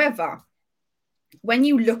 However, when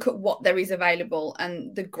you look at what there is available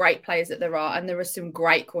and the great players that there are, and there are some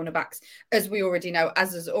great cornerbacks, as we already know,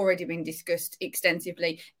 as has already been discussed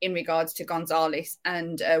extensively in regards to Gonzalez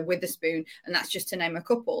and Witherspoon, and that's just to name a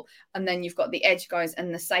couple. And then you've got the edge guys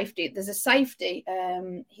and the safety. There's a safety.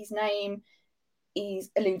 His name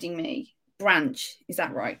is eluding me. Branch, is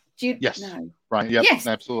that right? Yes. No. Brian. Yep. Yes.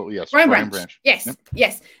 Absolutely. Yes. Brian Branch. Yes. Yep.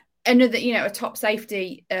 Yes. Another, a top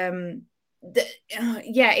safety.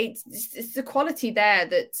 It's the quality there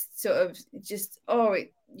that's sort of just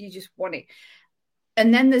you just want it.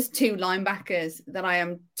 And then there's two linebackers that I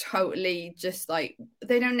am totally just like,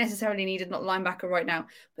 they don't necessarily need a linebacker right now,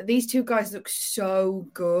 but these two guys look so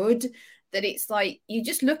good that it's like you're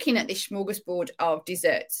just looking at this smorgasbord of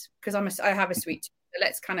desserts, because I have a sweet tooth, so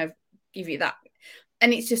let's kind of give you that.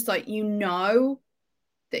 And it's just like,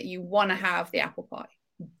 that you want to have the apple pie,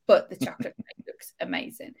 but the chocolate cake looks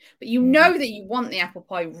amazing. But that you want the apple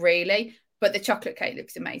pie really, but the chocolate cake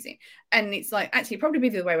looks amazing. And it's like, actually, probably be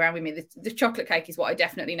the other way around with me. The chocolate cake is what I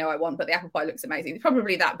definitely know I want, but the apple pie looks amazing.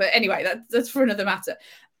 Probably that. But anyway, that's for another matter.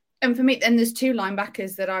 And for me, then there's two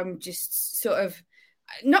linebackers that I'm just sort of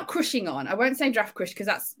not crushing on. I won't say draft crush,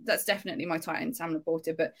 because that's definitely my tight end, Sam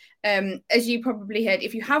Laporta. But as you probably heard,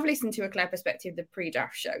 if you have listened to A Clear Perspective, the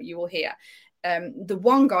pre-draft show, you will hear the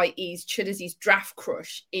one guy is Chudder's draft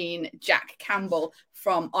crush in Jack Campbell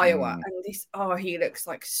from Iowa. And he looks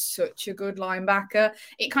like such a good linebacker.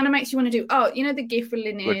 It kind of makes you want to do, the gif with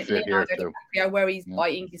Leonardo DiCaprio where he's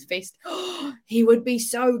biting his fist. He would be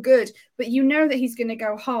so good. But that he's going to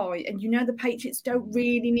go high, and the Patriots don't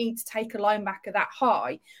really need to take a linebacker that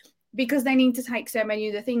high, because they need to take so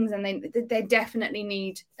many other things, and they definitely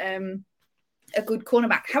need a good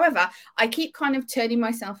cornerback. However, I keep kind of turning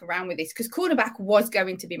myself around with this, because cornerback was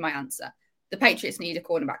going to be my answer. The Patriots need a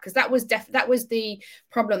cornerback, because that was the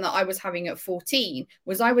problem that I was having at 14,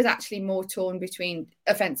 was I was actually more torn between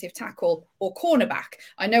offensive tackle or cornerback.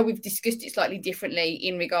 I know we've discussed it slightly differently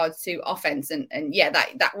in regards to offense, and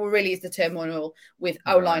that really is the turmoil with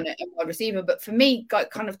O-line and wide receiver. But for me,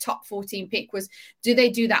 kind of top 14 pick was, do they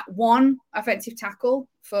do that one offensive tackle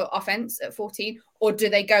for offense at 14, or do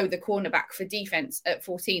they go the cornerback for defense at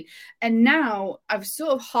 14? And now I've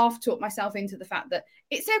sort of half talked myself into the fact that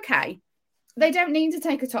it's okay. They don't need to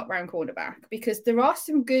take a top round cornerback, because there are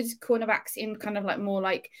some good cornerbacks in kind of like more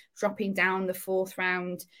like dropping down the 4th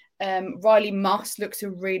round. Riley Moss looks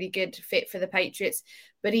a really good fit for the Patriots,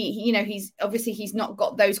 but he's not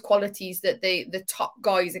got those qualities that the top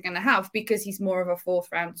guys are going to have, because he's more of a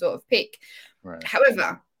 4th round sort of pick. Right.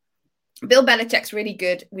 However, Bill Belichick's really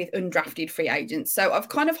good with undrafted free agents. So I've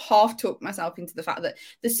kind of half talked myself into the fact that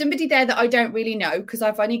there's somebody there that I don't really know, because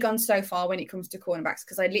I've only gone so far when it comes to cornerbacks,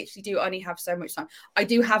 because I literally do only have so much time. I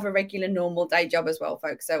do have a regular normal day job as well,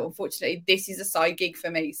 folks. So unfortunately, this is a side gig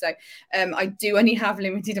for me. So I do only have a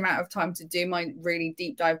limited amount of time to do my really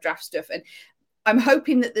deep dive draft stuff. And I'm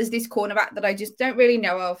hoping that there's this cornerback that I just don't really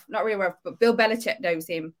know of, not really aware of, but Bill Belichick knows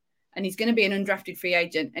him, and he's going to be an undrafted free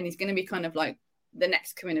agent, and he's going to be kind of like the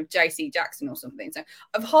next coming of JC Jackson or something. So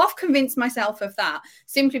I've half convinced myself of that,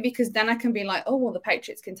 simply because then I can be like, the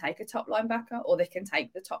Patriots can take a top linebacker, or they can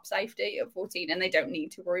take the top safety at 14, and they don't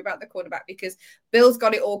need to worry about the quarterback, because Bill's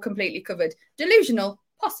got it all completely covered. Delusional,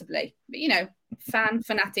 possibly, but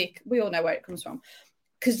fanatic, we all know where it comes from.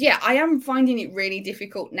 Because I am finding it really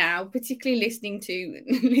difficult now, particularly listening to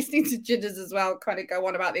Judders as well, kind of go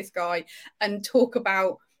on about this guy and talk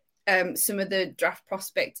about some of the draft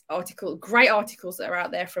prospect great articles that are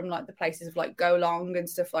out there from like the places of like Go Long and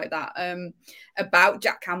stuff like that, about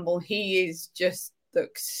Jack Campbell. He is just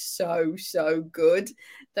looks so good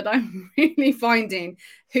that I'm really finding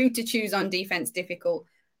who to choose on defense difficult.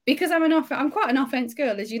 Because I'm quite an offense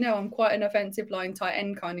girl, as you know. I'm quite an offensive line tight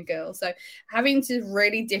end kind of girl. So having to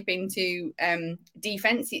really dip into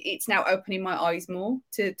defense, it's now opening my eyes more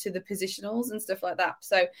to the positionals and stuff like that.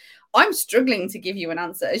 So I'm struggling to give you an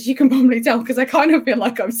answer, as you can probably tell, because I kind of feel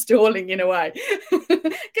like I'm stalling in a way.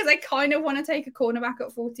 Because I kind of want to take a cornerback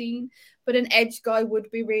at 14, but an edge guy would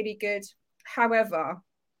be really good. However,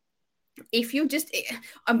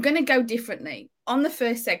 I'm going to go differently. On the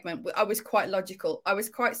first segment, I was quite logical. I was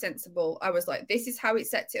quite sensible. I was like, this is how it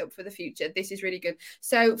sets it up for the future. This is really good.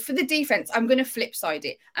 So for the defense, I'm going to flip side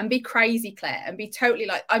it and be crazy, Claire, and be totally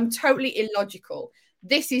like, I'm totally illogical.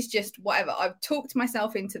 This is just whatever. I've talked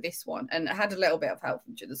myself into this one, and I had a little bit of help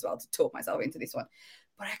from Judd as well to talk myself into this one.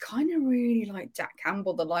 But I kind of really like Jack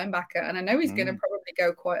Campbell, the linebacker, and I know he's going to probably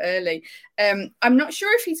go quite early. I'm not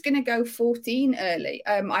sure if he's going to go 14 early.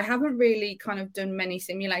 I haven't really kind of done many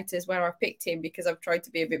simulators where I've picked him because I've tried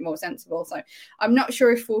to be a bit more sensible. So I'm not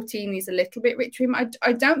sure if 14 is a little bit rich for him.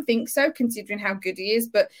 I don't think so, considering how good he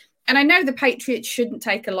is. And I know the Patriots shouldn't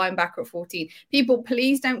take a linebacker at 14. People,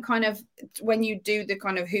 please don't kind of, when you do the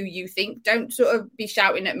kind of who you think, don't sort of be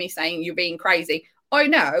shouting at me saying you're being crazy. I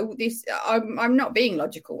know this. I'm not being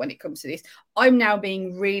logical when it comes to this. I'm now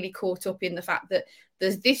being really caught up in the fact that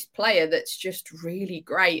there's this player that's just really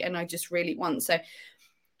great and I just really want. So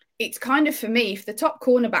it's kind of, for me, if the top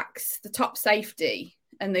cornerbacks, the top safety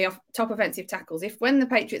and the top offensive tackles, if when the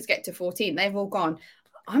Patriots get to 14, they've all gone,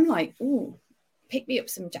 I'm like, ooh, pick me up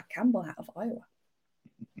some Jack Campbell out of Iowa.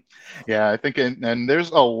 Yeah, I think, and there's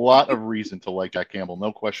a lot of reason to like Jack Campbell,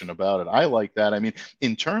 no question about it. I like that. I mean,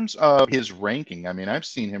 in terms of his ranking, I mean, I've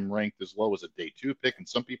seen him ranked as low as a day 2 pick, and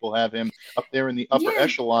some people have him up there in the upper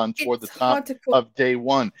echelon toward the top of day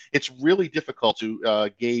 1. It's really difficult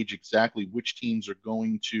to gauge exactly which teams are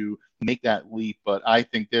going to make that leap, but I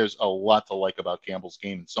think there's a lot to like about Campbell's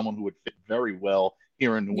game, and someone who would fit very well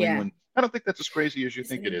here in New England. I don't think that's as crazy as you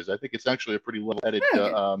think it is. I think it's actually a pretty level-headed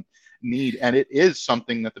need, and it is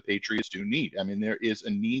something that the Patriots do need. I mean, there is a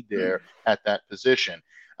need there at that position.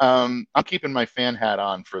 I'm keeping my fan hat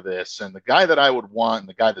on for this, and the guy that I would want and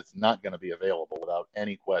the guy that's not going to be available without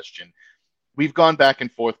any question. We've gone back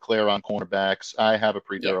and forth, Claire, on cornerbacks. I have a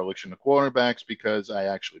predilection to cornerbacks because I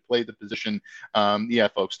actually played the position. Yeah,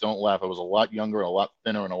 folks, don't laugh. I was a lot younger, a lot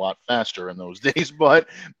thinner, and a lot faster in those days, but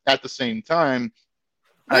at the same time,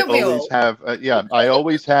 I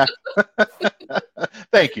always have.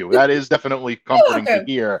 Thank you. That is definitely comforting to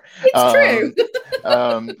hear. It's true.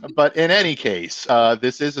 But in any case,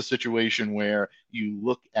 this is a situation where you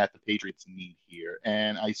look at the Patriots' need here,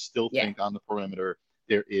 and I still think on the perimeter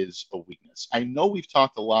there is a weakness. I know we've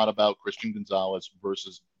talked a lot about Christian Gonzalez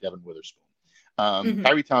versus Devin Witherspoon.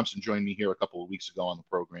 Kyrie Thompson joined me here a couple of weeks ago on the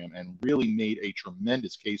program and really made a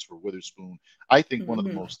tremendous case for Witherspoon. I think one of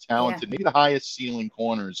the most talented, maybe the highest ceiling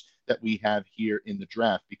corners that we have here in the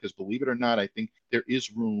draft, because believe it or not, I think there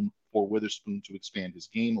is room for Witherspoon to expand his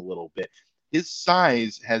game a little bit. His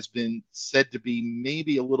size has been said to be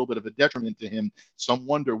maybe a little bit of a detriment to him. Some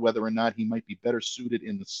wonder whether or not he might be better suited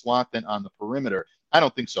in the slot than on the perimeter. I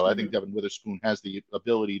don't think so. I think Devin Witherspoon has the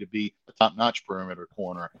ability to be a top-notch perimeter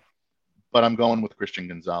corner. But I'm going with Christian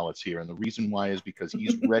Gonzalez here. And the reason why is because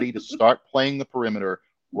he's ready to start playing the perimeter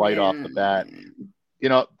right off the bat. You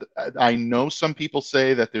know, I know some people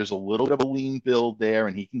say that there's a little bit of a lean build there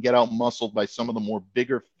and he can get out muscled by some of the more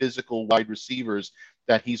bigger physical wide receivers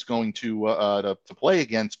that he's going to play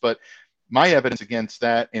against. But my evidence against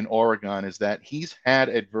that in Oregon is that he's had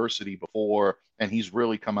adversity before and he's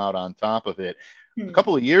really come out on top of it. A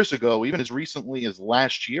couple of years ago, even as recently as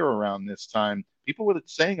last year around this time, people were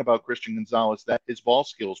saying about Christian Gonzalez that his ball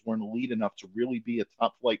skills weren't elite enough to really be a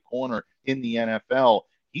top flight corner in the NFL.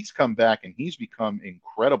 He's come back and he's become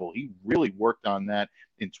incredible. He really worked on that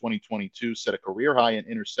in 2022, set a career high in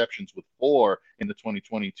interceptions with 4 in the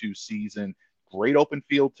 2022 season. Great open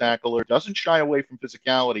field tackler, doesn't shy away from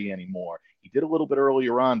physicality anymore. He did a little bit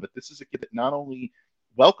earlier on, but this is a kid that not only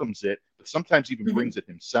welcomes it, but sometimes even brings it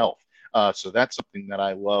himself. So that's something that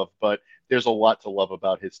I love, but there's a lot to love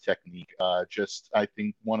about his technique. I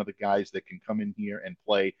think one of the guys that can come in here and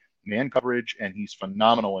play man coverage, and he's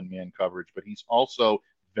phenomenal in man coverage, but he's also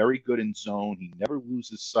very good in zone. He never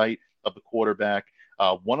loses sight of the quarterback.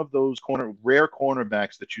 One of those rare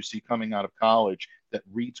cornerbacks that you see coming out of college that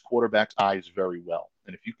reads quarterbacks' eyes very well.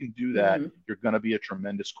 And if you can do that, you're going to be a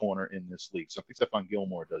tremendous corner in this league. Something Stephon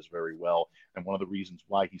Gilmore does very well. And one of the reasons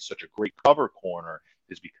why he's such a great cover corner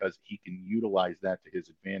is because he can utilize that to his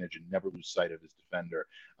advantage and never lose sight of his defender.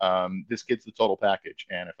 This kid's the total package.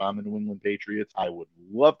 And if I'm the New England Patriots, I would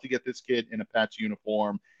love to get this kid in a Pats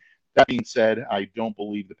uniform. That being said, I don't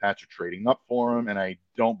believe the Pats are trading up for him, and I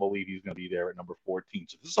don't believe he's going to be there at number 14.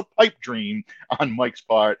 So this is a pipe dream on Mike's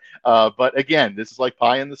part. But again, this is like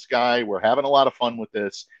pie in the sky. We're having a lot of fun with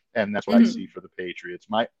this, and that's what I see for the Patriots.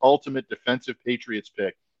 My ultimate defensive Patriots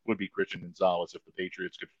pick would be Christian Gonzalez if the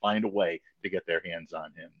Patriots could find a way to get their hands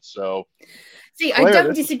on him. So, see, Claire, I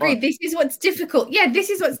don't disagree. This is what's difficult. Yeah, this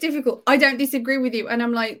is what's difficult. I don't disagree with you, and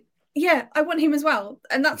I'm like, yeah, I want him as well.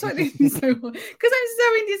 And that's why this is so, because I'm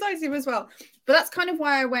so indecisive as well. But that's kind of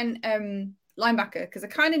why I went linebacker, because I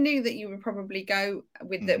kind of knew that you would probably go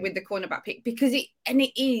with the cornerback pick, because it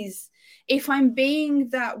is, if I'm being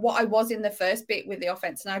what I was in the first bit with the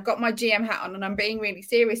offense, and I've got my GM hat on and I'm being really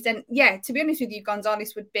serious, then yeah, to be honest with you,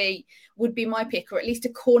 Gonzalez would be my pick, or at least a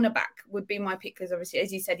cornerback would be my pick, because obviously,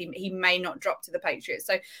 as you said, he may not drop to the Patriots.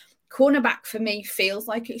 So cornerback for me feels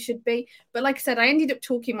like it should be. But like I said, I ended up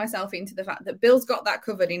talking myself into the fact that Bill's got that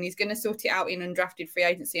covered and he's going to sort it out in undrafted free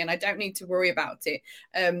agency, and I don't need to worry about it.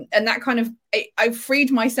 And that kind of, I freed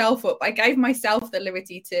myself up. I gave myself the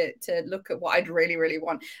liberty to look at what I'd really, really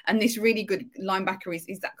want. And this really good linebacker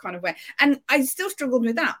is that kind of way. And I still struggled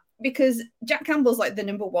with that, because Jack Campbell's like the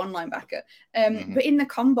number one linebacker. But in the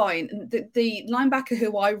combine, the linebacker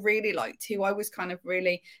who I really liked, who I was kind of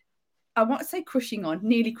really, I want to say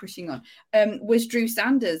nearly crushing on, was Drew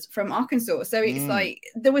Sanders from Arkansas. So it's like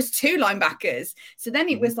there was two linebackers. So then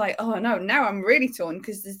it was like, oh no, now I'm really torn,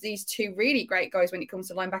 because there's these two really great guys when it comes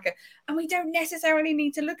to linebacker, and we don't necessarily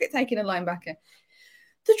need to look at taking a linebacker.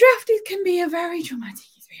 The draft can be a very traumatic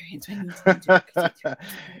experience when you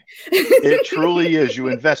It truly is. You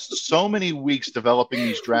invest so many weeks developing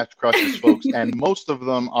these draft crushes, folks, and most of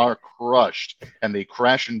them are crushed, and they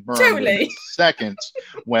crash and burn in seconds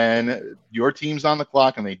when your team's on the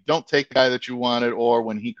clock and they don't take the guy that you wanted, or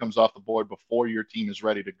when he comes off the board before your team is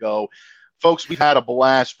ready to go. Folks, we've had a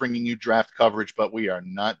blast bringing you draft coverage, but we are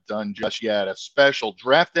not done just yet. A special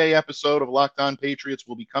draft day episode of Locked On Patriots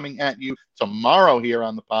will be coming at you tomorrow here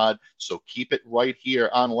on the pod, so keep it right here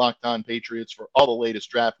on Locked On Patriots for all the latest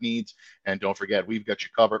draft needs. And don't forget, we've got you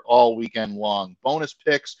covered all weekend long. Bonus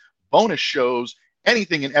picks, bonus shows,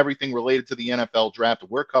 anything and everything related to the NFL draft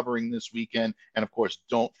we're covering this weekend. And of course,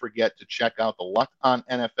 don't forget to check out the Locked On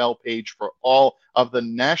NFL page for all of the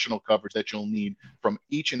national coverage that you'll need from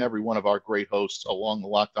each and every one of our great hosts along the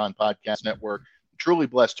Locked On Podcast Network. I'm truly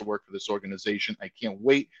blessed to work for this organization. I can't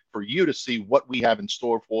wait for you to see what we have in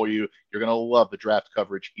store for you. You're going to love the draft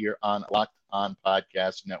coverage here on Locked On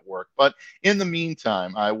Podcast Network. But in the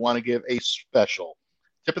meantime, I want to give a special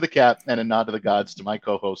tip of the cap and a nod to the gods to my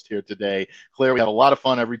co-host here today. Claire, we have a lot of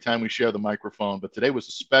fun every time we share the microphone, but today was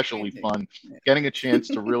especially fun, getting a chance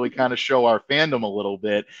to really kind of show our fandom a little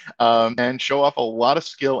bit and show off a lot of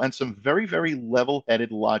skill and some very, very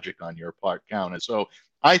level-headed logic on your part, Countess. So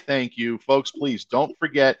I thank you. Folks, please don't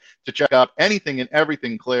forget to check out anything and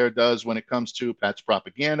everything Claire does when it comes to Pat's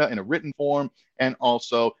propaganda in a written form, and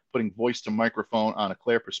also putting voice to microphone on a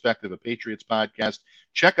Claire Perspective, a Patriots podcast.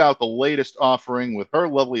 Check out the latest offering with her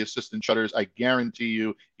lovely assistant Shutters. I guarantee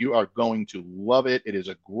you, you are going to love it. It is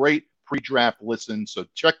a great pre-draft listen, so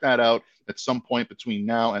check that out at some point between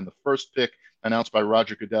now and the first pick announced by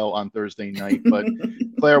Roger Goodell on Thursday night. But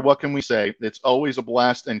Claire, what can we say? It's always a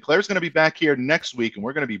blast. And Claire's going to be back here next week, and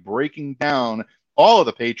we're going to be breaking down all of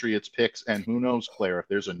the Patriots picks. And who knows, Claire, if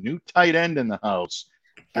there's a new tight end in the house,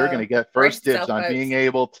 you're going to get first dibs on being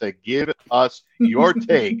able to give us your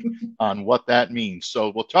take on what that means.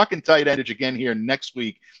 So we'll talk in tight endage again here next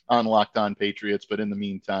week on Locked On Patriots. But in the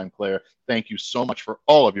meantime, Claire, thank you so much for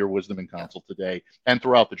all of your wisdom and counsel today and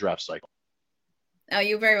throughout the draft cycle. Oh,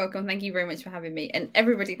 you're very welcome. Thank you very much for having me. And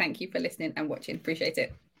everybody, thank you for listening and watching. Appreciate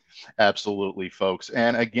it. Absolutely, folks.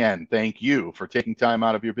 And again, thank you for taking time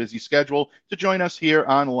out of your busy schedule to join us here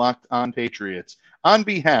on Locked On Patriots. On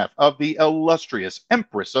behalf of the illustrious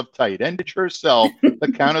Empress of Tight Endage herself,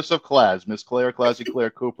 the Countess of Class, Miss Claire Classy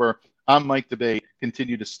Claire Cooper, I'm Mike DeBate.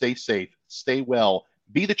 Continue to stay safe, stay well,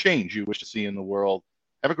 be the change you wish to see in the world.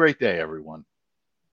 Have a great day, everyone.